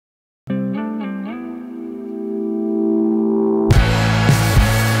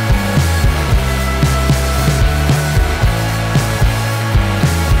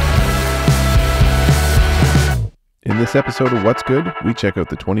this episode of What's Good, we check out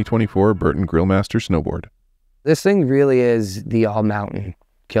the 2024 Burton Grillmaster Snowboard. This thing really is the all-mountain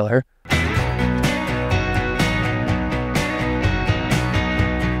killer.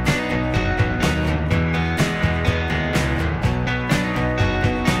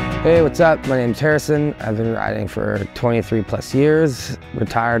 Hey, what's up? My name's Harrison. I've been riding for 23 plus years,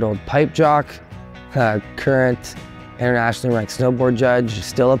 retired old pipe jock, current internationally ranked snowboard judge,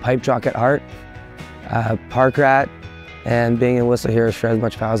 still a pipe jock at heart, park rat, and being in Whistler here for as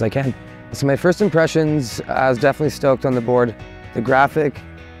much power as I can. So my first impressions, I was definitely stoked on the board. The graphic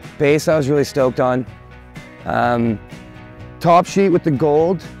base I was really stoked on. Top sheet with the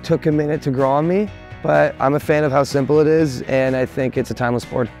gold took a minute to grow on me, but I'm a fan of how simple it is, and I think it's a timeless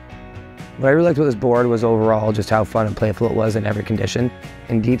board. What I really liked with this board was overall just how fun and playful it was in every condition.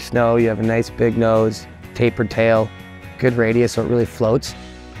 In deep snow, you have a nice big nose, tapered tail, good radius so it really floats.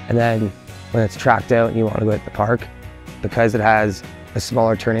 And then when it's tracked out and you want to go hit the park, because it has a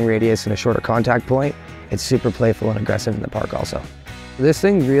smaller turning radius and a shorter contact point, it's super playful and aggressive in the park also. This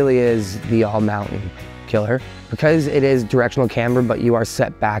thing really is the all-mountain killer. Because it is directional camber, but you are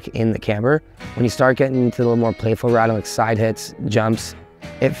set back in the camber, when you start getting into a little more playful riding like side hits, jumps,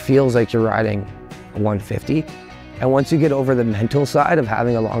 it feels like you're riding a 150. And once you get over the mental side of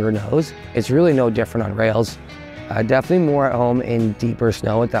having a longer nose, it's really no different on rails. Definitely more at home in deeper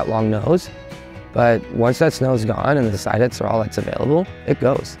snow with that long nose. But once that snow's gone and the side hits are all that's available, it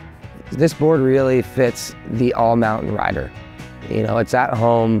goes. This board really fits the all-mountain rider. You know, it's at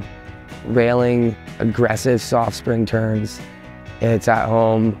home, railing, aggressive soft spring turns. It's at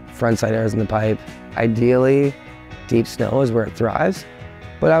home, front side airs in the pipe. Ideally, deep snow is where it thrives.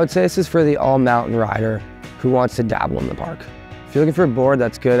 But I would say this is for the all-mountain rider who wants to dabble in the park. If you're looking for a board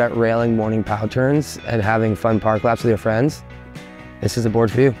that's good at railing morning pow turns and having fun park laps with your friends, this is a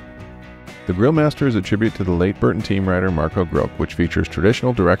board for you. The Grillmaster is a tribute to the late Burton team rider Marco Gril, which features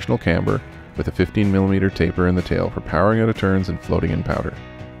traditional directional camber with a 15mm taper in the tail for powering out of turns and floating in powder.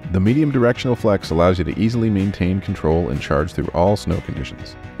 The medium directional flex allows you to easily maintain control and charge through all snow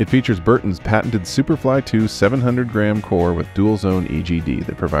conditions. It features Burton's patented Superfly 2 700-gram core with dual zone EGD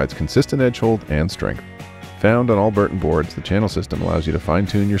that provides consistent edge hold and strength. Found on all Burton boards, the channel system allows you to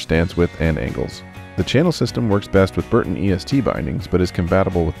fine-tune your stance width and angles. The channel system works best with Burton EST bindings, but is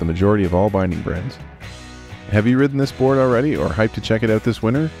compatible with the majority of all binding brands. Have you ridden this board already or hyped to check it out this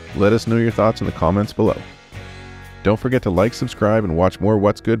winter? Let us know your thoughts in the comments below. Don't forget to like, subscribe, and watch more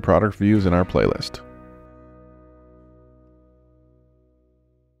What's Good product reviews in our playlist.